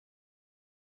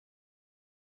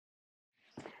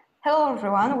Hello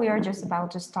everyone, we are just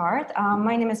about to start.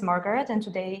 My name is Margaret and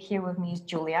today here with me is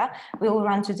Julia. We will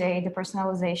run today the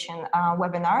personalization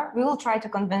webinar. We will try to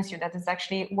convince you that it's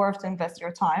actually worth to invest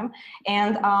your time.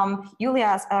 And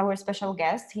Julia is our special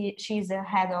guest. She's the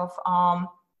head of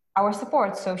our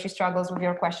support, so she struggles with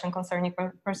your question concerning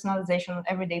personalization on an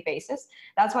everyday basis.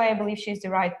 That's why I believe she's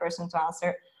the right person to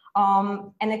answer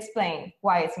and explain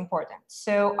why it's important.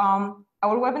 So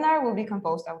our webinar will be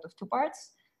composed out of two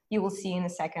parts. You will see in a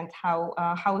second how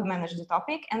we manage the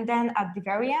topic. And then at the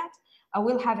very end,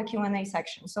 we'll have a Q&A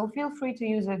section. So feel free to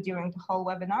use it during the whole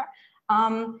webinar.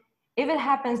 If it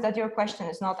happens that your question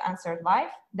is not answered live,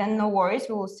 then no worries,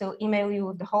 we will still email you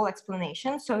with the whole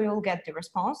explanation. So you'll get the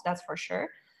response, that's for sure.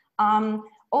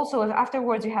 Also, if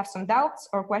afterwards you have some doubts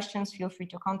or questions, feel free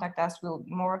to contact us. We'll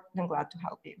be more than glad to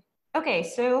help you. Okay,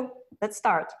 so let's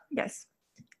start. Yes.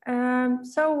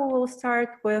 So we will start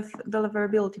with the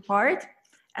deliverability part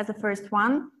as the first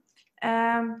one.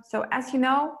 So as you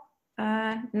know,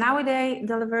 nowadays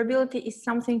deliverability is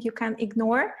something you can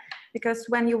ignore, because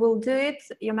when you will do it,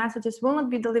 your messages will not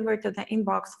be delivered to the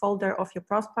inbox folder of your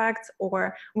prospects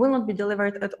or will not be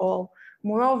delivered at all.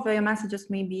 Moreover, your messages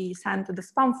may be sent to the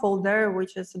spam folder,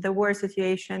 which is the worst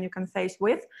situation you can face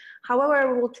with.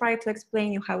 However, we will try to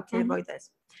explain you how to avoid this.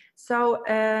 So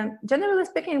generally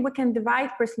speaking, we can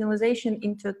divide personalization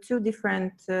into two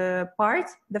different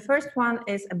parts. The first one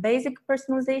is a basic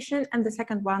personalization and the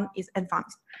second one is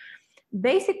advanced.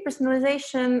 Basic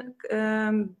personalization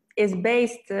is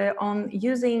based on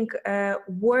using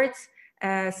words,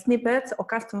 snippets or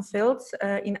custom fields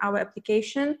in our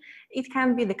application. It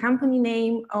can be the company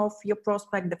name of your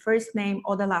prospect, the first name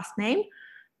or the last name.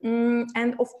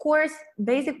 And of course,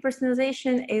 basic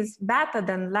personalization is better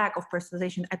than lack of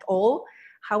personalization at all.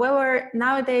 However,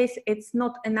 nowadays it's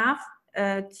not enough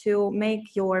to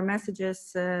make your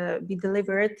messages be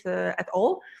delivered at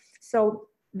all. So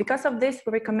because of this,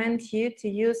 we recommend you to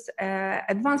use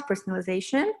advanced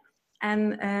personalization.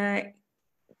 And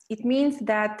it means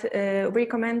that we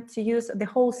recommend to use the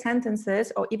whole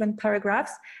sentences or even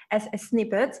paragraphs as a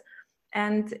snippet.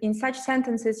 And in such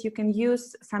sentences, you can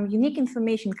use some unique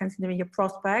information considering your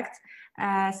prospect,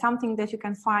 something that you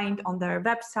can find on their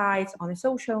websites, on the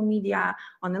social media,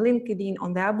 on the LinkedIn,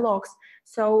 on their blogs.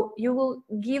 So you will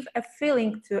give a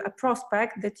feeling to a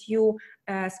prospect that you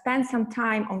spend some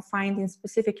time on finding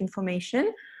specific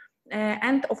information.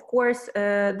 And of course,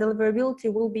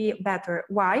 deliverability will be better.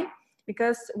 Why?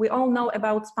 Because we all know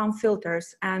about spam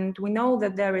filters and we know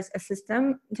that there is a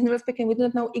system. Generally speaking, we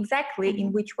don't know exactly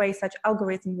in which way such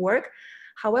algorithms work.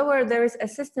 However, there is a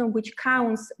system which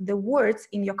counts the words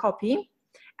in your copy.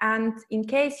 And in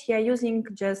case you are using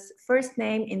just first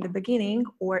name in the beginning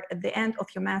or at the end of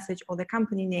your message or the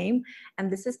company name,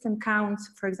 and the system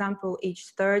counts, for example, each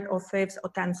third or fifth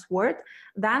or 10th word,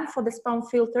 then for the spam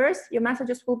filters, your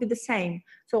messages will be the same.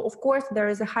 So of course, there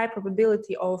is a high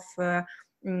probability of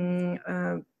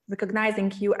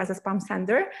recognizing you as a spam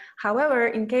sender. However,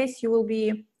 in case you will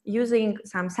be using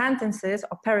some sentences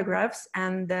or paragraphs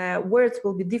and the words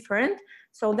will be different,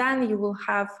 so then you will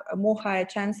have more higher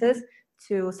chances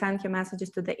to send your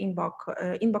messages to the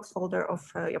inbox folder of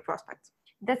your prospects.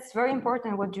 That's very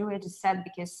important what Julia just said,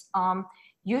 because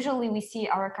usually we see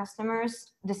our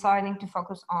customers deciding to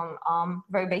focus on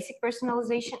very basic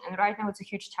personalization, and right now it's a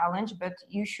huge challenge, but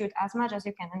you should, as much as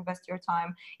you can, invest your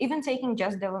time, even taking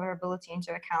just deliverability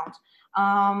into account,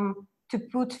 to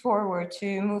put forward,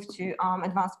 to move to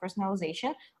advanced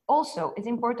personalization. Also, it's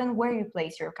important where you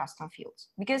place your custom fields,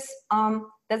 because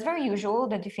that's very usual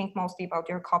that you think mostly about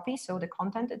your copy, so the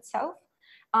content itself,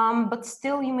 but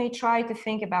still you may try to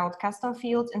think about custom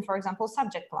fields in, for example,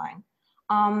 subject line.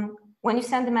 When you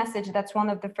send a message, that's one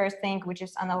of the first things which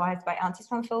is analyzed by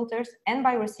anti-spam filters and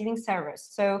by receiving servers.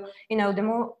 So, you know,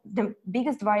 the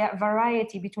biggest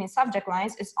variety between subject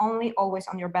lines is only always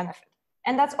on your benefit.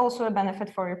 And that's also a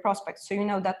benefit for your prospects. So you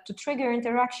know that to trigger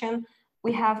interaction,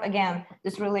 we have, again,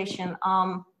 this relation,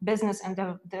 business and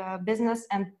the business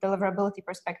and deliverability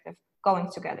perspective going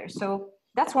together. So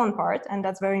that's one part, and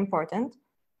that's very important.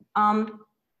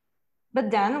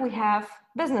 But then we have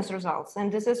business results,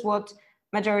 and this is what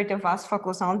majority of us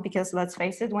focus on, because let's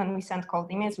face it, when we send cold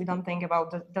emails, we don't think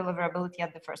about the deliverability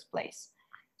at the first place.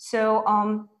 So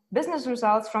business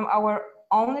results, from our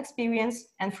own experience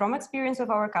and from experience of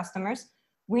our customers,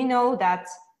 we know that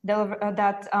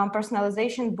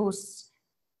personalization boosts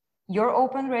your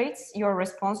open rates, your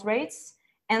response rates.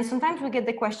 And sometimes we get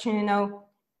the question, you know,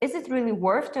 is it really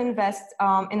worth to invest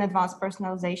in advanced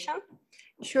personalization?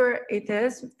 Sure, it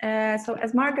is. So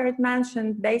as Margaret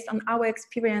mentioned, based on our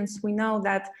experience, we know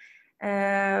that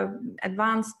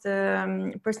advanced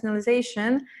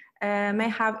personalization may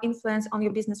have influence on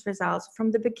your business results.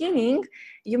 From the beginning,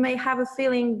 you may have a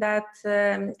feeling that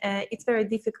it's very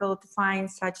difficult to find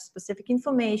such specific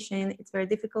information. It's very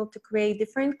difficult to create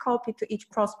different copy to each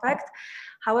prospect.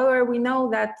 However, we know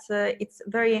that it's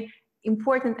very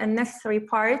important and necessary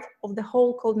part of the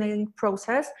whole cold mailing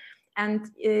process. And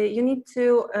you need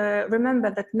to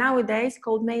remember that nowadays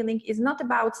cold mailing is not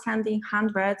about sending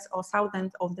hundreds or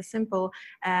thousands of the simple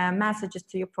messages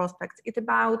to your prospects. It's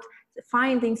about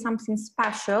finding something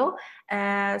special.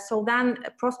 So then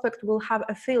a prospect will have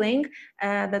a feeling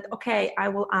that, okay, I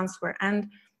will answer. And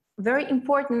very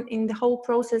important in the whole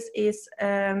process is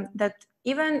that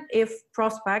even if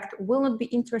prospect will not be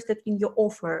interested in your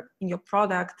offer, in your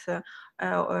product,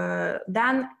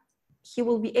 then he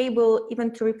will be able even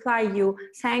to reply you,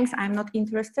 thanks, I'm not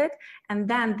interested. And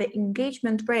then the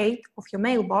engagement rate of your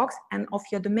mailbox and of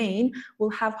your domain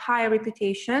will have higher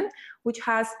reputation, which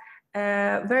has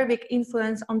a very big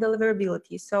influence on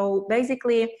deliverability. So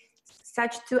basically,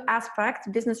 such two aspects,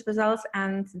 business results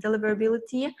and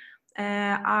deliverability,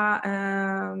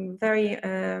 are very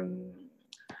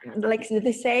like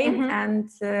the same and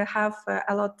have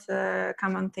a lot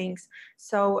common things.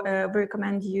 So we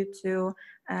recommend you to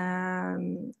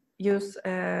use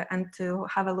and to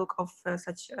have a look of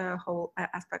such a whole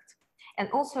aspect. And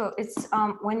also, it's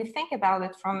when you think about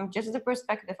it from just the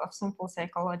perspective of simple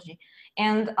psychology,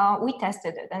 and we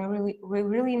tested it, and we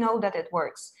really know that it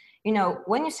works. You know,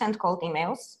 when you send cold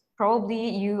emails, probably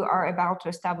you are about to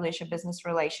establish a business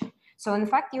relation. So in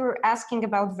fact, you're asking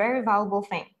about very valuable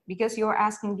thing, because you're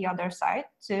asking the other side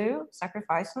to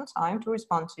sacrifice some time to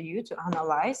respond to you, to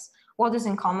analyze what is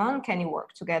in common, can you work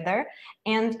together?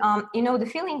 And you know, the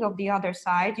feeling of the other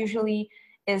side usually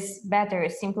is better,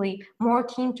 is simply more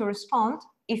keen to respond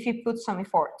if you put some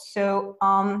effort. So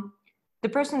the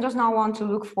person does not want to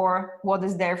look for what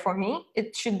is there for me.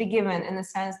 It should be given in the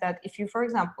sense that if you, for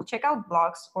example, check out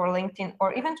blogs or LinkedIn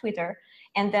or even Twitter,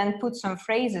 and then put some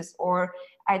phrases, or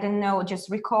I don't know,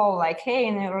 just recall like, hey,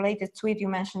 in a related tweet, you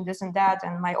mentioned this and that,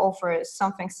 and my offer is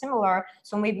something similar,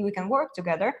 so maybe we can work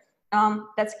together.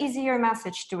 That's easier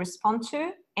message to respond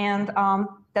to. And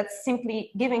that's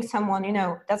simply giving someone, you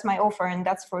know, that's my offer and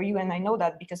that's for you. And I know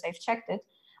that because I've checked it.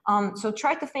 So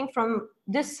try to think from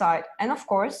this side. And of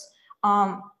course,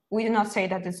 we do not say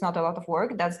that it's not a lot of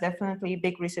work. That's definitely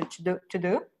big research to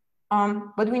do.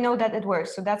 But we know that it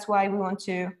works. So that's why we want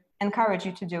to encourage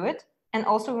you to do it. And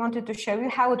also we wanted to show you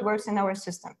how it works in our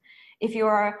system. If you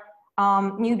are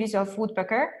newbies of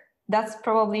Woodpecker, that's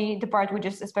probably the part which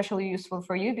is especially useful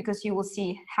for you, because you will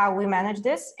see how we manage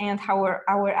this and how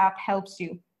our app helps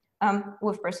you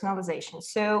with personalization.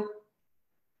 So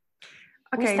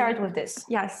we start with this.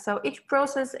 Yes, so each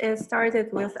process is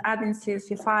started with adding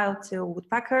CSV file to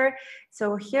Woodpecker.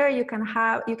 So here you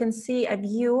can see a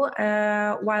view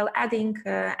while adding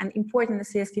and importing the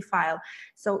CSV file.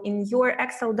 So in your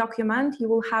Excel document, you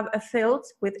will have a field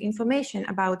with information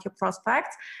about your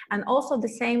prospects, and also the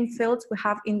same fields we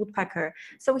have in Woodpecker.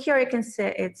 So here you can see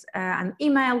it's an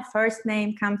email, first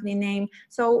name, company name.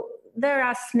 So there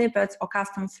are snippets or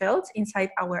custom fields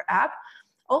inside our app.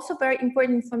 Also very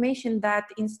important information that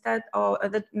instead of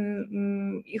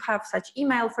you have such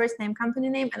email, first name, company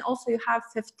name, and also you have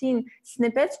 15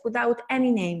 snippets without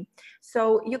any name.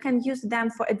 So you can use them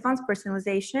for advanced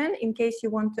personalization in case you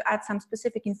want to add some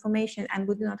specific information and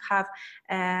we do not have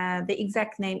the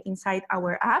exact name inside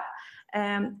our app.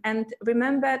 And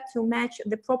remember to match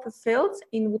the proper fields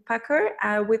in Woodpecker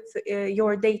with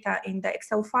your data in the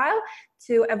Excel file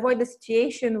to avoid the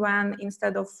situation when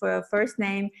instead of first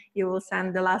name, you will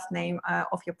send the last name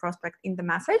of your prospect in the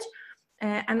message.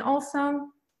 And also,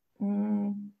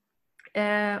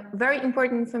 very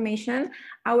important information,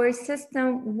 our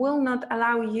system will not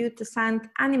allow you to send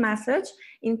any message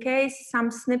in case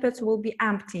some snippets will be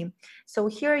empty. So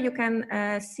here you can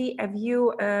see a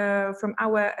view from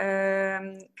our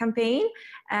campaign.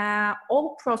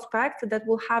 All prospects that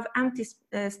will have empty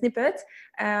snippets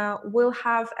will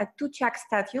have a to-check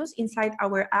status inside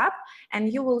our app,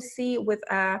 and you will see with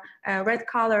a red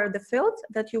color the fields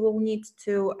that you will need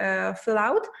to fill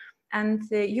out. And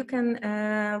you can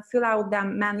fill out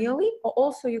them manually, or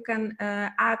also you can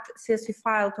add CSV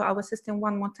file to our system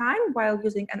one more time while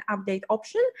using an update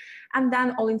option, and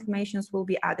then all informations will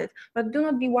be added. But do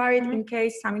not be worried in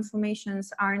case some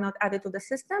informations are not added to the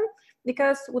system,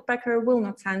 because Woodpecker will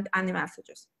not send any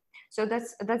messages. So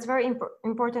that's very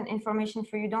important information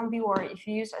for you. Don't be worried. If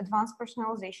you use advanced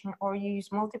personalization or you use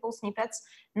multiple snippets,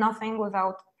 nothing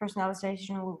without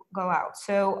personalization will go out.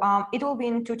 So it will be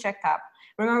in to-check tab.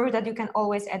 Remember that you can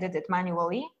always edit it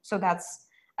manually. So that's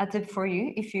a tip for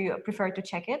you if you prefer to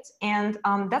check it. And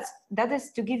that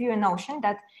is to give you a notion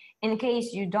that in case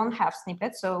you don't have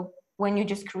snippets, so when you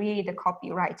just create a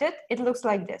copy, write it, it looks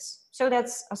like this. So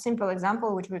that's a simple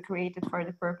example which we created for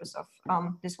the purpose of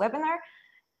this webinar.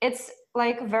 It's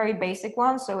like a very basic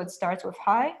one. So it starts with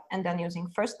hi and then using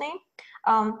first name.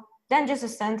 Then just a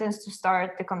sentence to start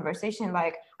the conversation,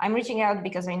 like I'm reaching out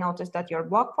because I noticed that your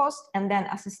blog post, and then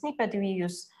as a snippet, we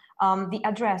use the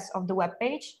address of the web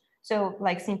page. So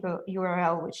like simple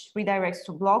URL, which redirects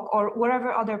to blog or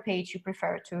whatever other page you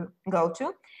prefer to go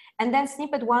to. And then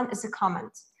snippet 1 is a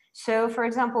comment. So for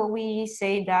example, we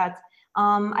say that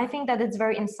I think that it's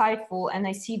very insightful and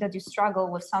I see that you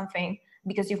struggle with something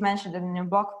because you've mentioned it in your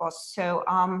blog post. So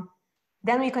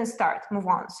then we can move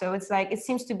on. So it's like, it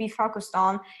seems to be focused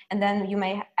on, and then you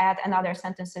may add another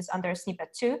sentences under snippet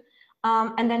 2.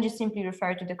 And then just simply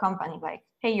refer to the company, like,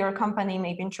 hey, your company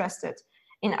may be interested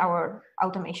in our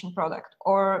automation product,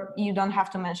 or you don't have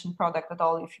to mention product at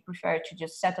all if you prefer to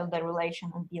just settle the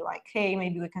relation and be like, hey,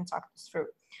 maybe we can talk this through.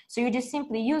 So you just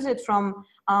simply use it from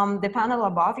the panel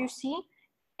above you see,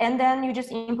 and then you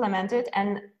just implement it.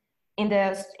 And in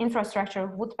the infrastructure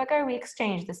of Woodpecker, we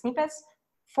exchange the snippets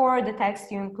for the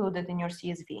text you included in your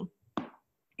CSV.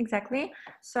 Exactly.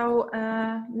 So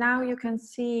now you can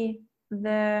see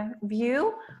the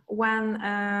view when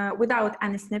without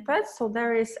any snippets. So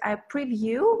there is a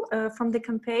preview from the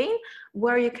campaign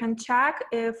where you can check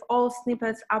if all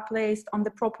snippets are placed on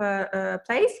the proper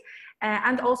place.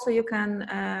 And also you can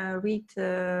read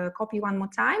copy one more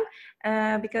time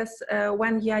because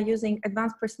when you are using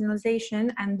advanced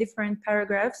personalization and different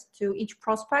paragraphs to each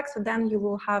prospect, so then you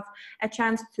will have a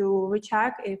chance to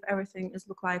recheck if everything is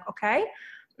look like okay.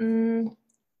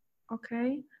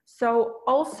 Okay, so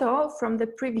also from the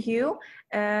preview,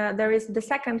 there is the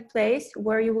second place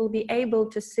where you will be able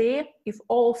to see if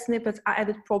all snippets are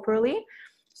added properly.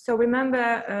 So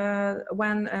remember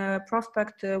when a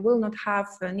prospect will not have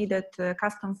needed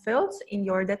custom fields in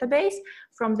your database,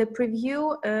 from the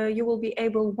preview, you will be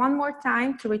able one more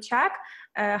time to recheck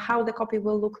how the copy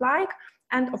will look like.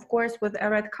 And of course, with a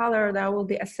red color, there will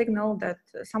be a signal that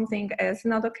something is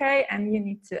not okay and you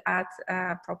need to add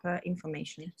proper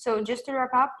information. So just to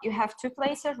wrap up, you have two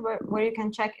places where you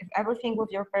can check if everything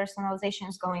with your personalization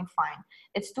is going fine.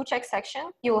 It's to check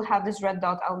section. You will have this red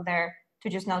dot out there to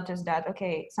just notice that,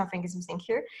 okay, something is missing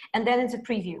here. And then it's a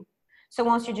preview. So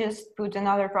once you just put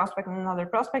another prospect and another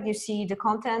prospect, you see the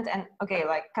content and, okay,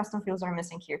 like custom fields are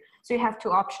missing here. So you have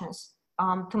two options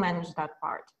to manage that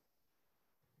part.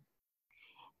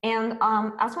 And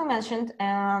as we mentioned,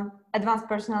 advanced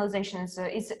personalization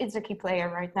is a key player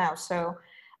right now. So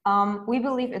we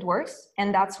believe it works,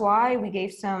 and that's why we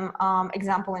gave some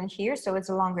example in here. So it's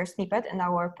a longer snippet in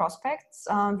our prospects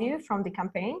view from the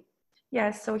campaign.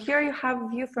 Yes, so here you have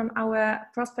view from our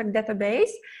prospect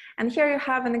database, and here you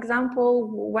have an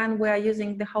example when we are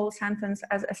using the whole sentence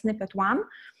as a snippet one.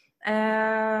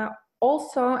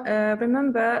 Also,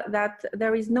 remember that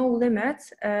there is no limit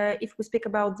if we speak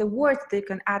about the words that you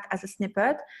can add as a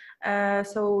snippet.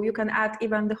 So you can add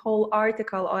even the whole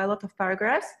article or a lot of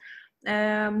paragraphs.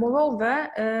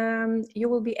 Moreover, you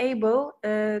will be able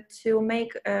to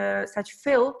make such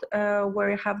field where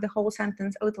you have the whole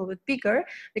sentence a little bit bigger,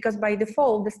 because by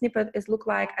default the snippet is look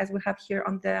like as we have here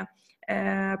on the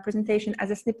presentation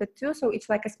as a snippet too, so it's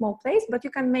like a small place, but you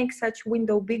can make such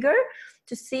window bigger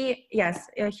to see, yes,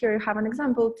 here you have an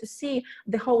example to see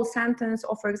the whole sentence,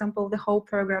 or for example the whole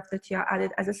paragraph that you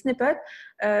added as a snippet.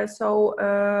 So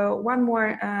one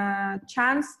more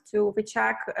chance to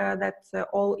recheck that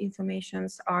all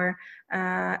informations are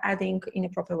adding in a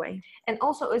proper way. And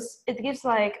also it gives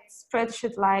like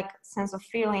spreadsheet-like sense of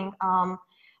feeling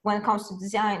when it comes to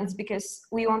design. It's because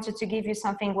we wanted to give you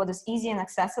something what is easy and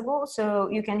accessible, so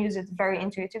you can use it very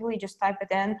intuitively. Just type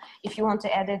it in. If you want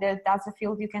to edit it, that's a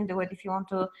field, you can do it. If you want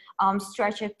to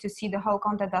stretch it to see the whole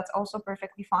content, that's also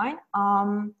perfectly fine.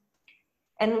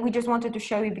 And we just wanted to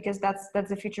show you because that's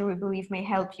the feature we believe may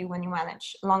help you when you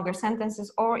manage longer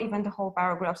sentences or even the whole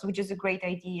paragraphs, which is a great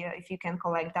idea. If you can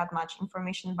collect that much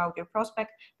information about your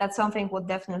prospect, that's something what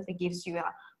definitely gives you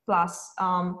a plus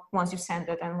once you send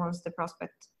it and once the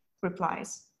prospect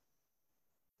replies.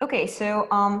 Okay, so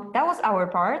that was our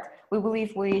part. We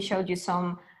believe we showed you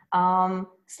some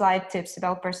slide tips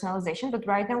about personalization, but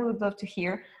right now we would love to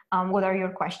hear what are your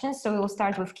questions. So we will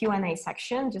start with Q&A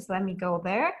section. Just let me go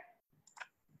there.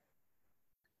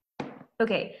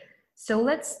 Okay, so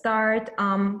let's start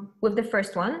with the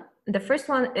first one. The first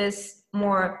one is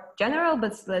more general,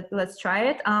 but let's try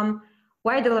it.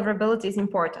 Why deliverability is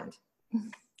important?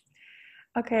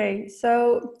 Okay,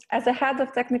 so as a head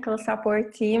of technical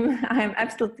support team, I'm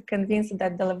absolutely convinced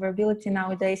that deliverability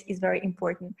nowadays is very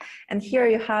important. And here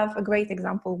you have a great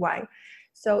example why.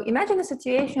 So imagine a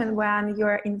situation when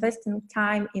you're investing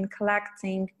time in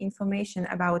collecting information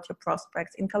about your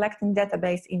prospects, in collecting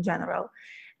database in general.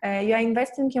 You are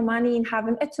investing your money in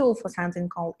having a tool for sending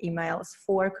cold emails,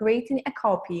 for creating a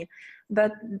copy,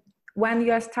 but when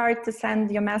you start to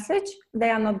send your message, they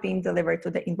are not being delivered to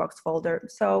the inbox folder.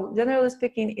 So generally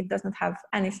speaking, it doesn't have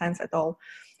any sense at all.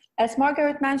 As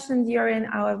Margaret mentioned during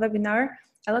our webinar,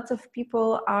 a lot of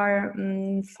people are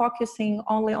focusing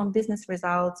only on business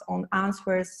results, on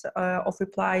answers of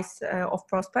replies of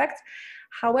prospects.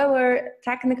 However,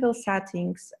 technical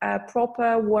settings,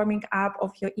 proper warming up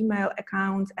of your email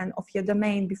account and of your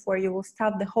domain before you will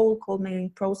start the whole cold mailing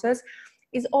process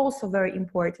is also very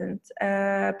important.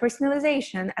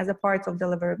 Personalization as a part of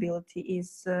deliverability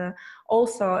is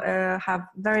also have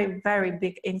very, very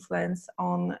big influence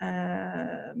on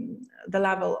the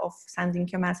level of sending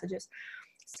your messages.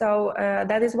 So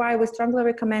that is why we strongly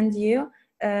recommend you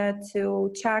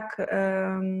to check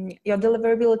your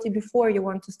deliverability before you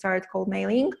want to start cold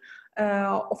mailing.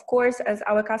 Of course, as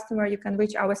our customer, you can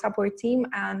reach our support team,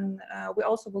 and we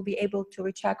also will be able to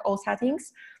recheck all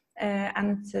settings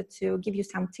and to give you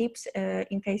some tips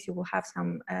in case you will have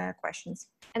some questions.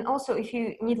 And also, if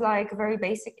you need like a very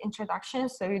basic introduction,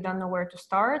 so you don't know where to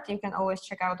start, you can always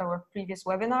check out our previous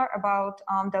webinar about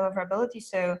deliverability.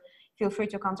 So feel free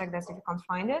to contact us if you can't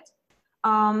find it.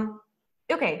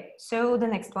 Okay, so the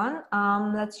next one,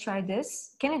 let's try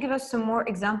this. Can you give us some more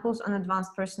examples on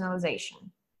advanced personalization?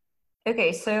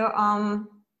 Okay, so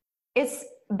it's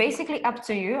basically up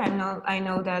to you. I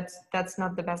know that that's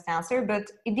not the best answer, but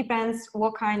it depends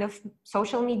what kind of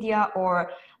social media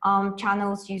or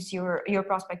channels your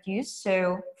prospect use.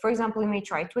 So for example, you may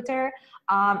try Twitter.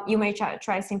 You may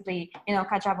try simply,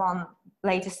 catch up on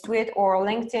latest tweet or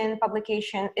LinkedIn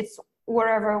publication. It's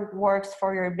whatever works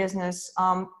for your business,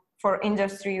 for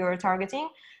industry you're targeting.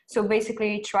 So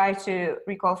basically try to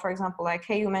recall, for example, like,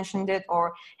 hey, you mentioned it,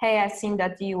 or hey, I've seen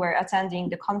that you were attending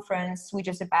the conference, which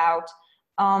is about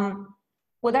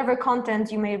whatever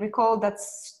content you may recall that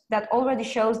already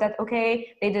shows that,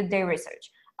 okay, they did their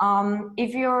research.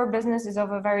 If your business is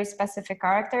of a very specific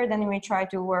character, then you may try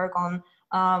to work on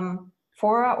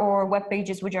fora or web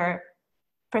pages which are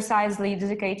precisely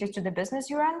dedicated to the business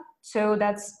you run. So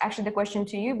that's actually the question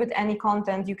to you, but any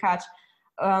content you catch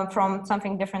from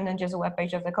something different than just a web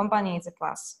page of the company is a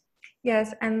plus.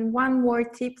 Yes, and one more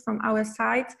tip from our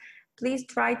side, please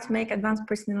try to make advanced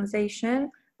personalization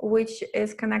which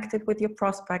is connected with your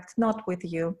prospect, not with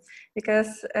you,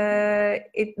 because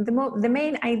the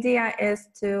main idea is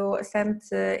to send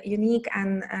unique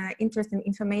and interesting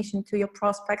information to your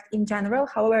prospect in general,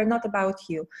 however, not about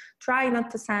you. Try not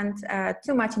to send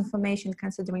too much information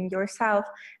considering yourself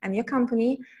and your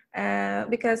company,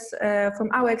 because from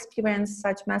our experience,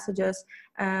 such messages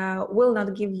will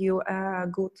not give you a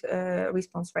good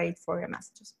response rate for your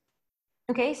messages.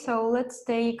 Okay, so let's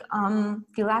take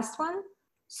the last one.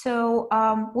 So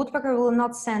Woodpecker will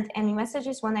not send any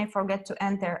messages when I forget to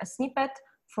enter a snippet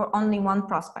for only one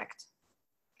prospect.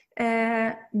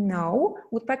 No,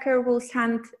 Woodpecker will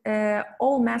send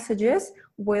all messages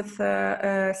with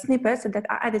snippets that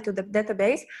are added to the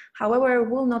database. However,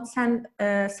 will not send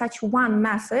such one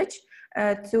message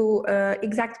to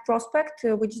exact prospect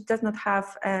which does not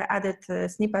have added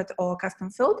snippet or custom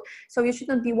field. So you should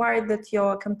not be worried that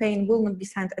your campaign will not be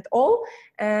sent at all.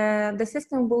 The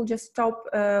system will just stop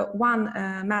one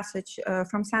message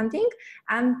from sending,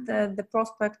 and the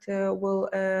prospect will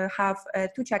have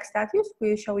to check status.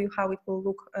 We'll show you how it will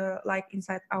look like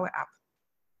inside our app.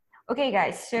 Okay,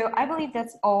 guys, so I believe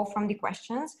that's all from the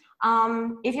questions.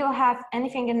 If you'll have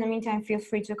anything in the meantime, feel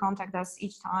free to contact us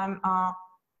each time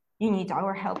you need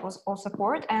our help or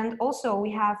support. And also we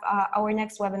have our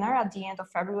next webinar at the end of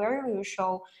February. We will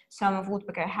show some of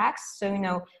Woodpecker hacks, so you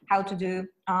know how to do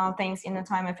things in a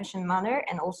time efficient manner,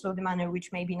 and also the manner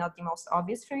which may be not the most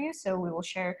obvious for you. So we will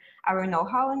share our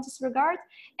know-how in this regard.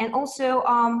 And also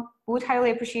we would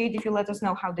highly appreciate if you let us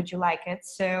know how did you like it.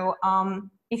 So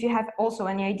if you have also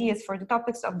any ideas for the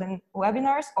topics of the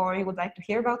webinars, or you would like to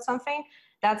hear about something,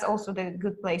 that's also the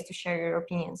good place to share your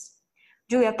opinions.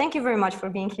 Julia, thank you very much for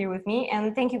being here with me,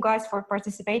 and thank you guys for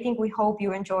participating. We hope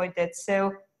you enjoyed it.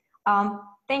 So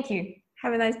thank you.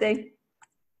 Have a nice day.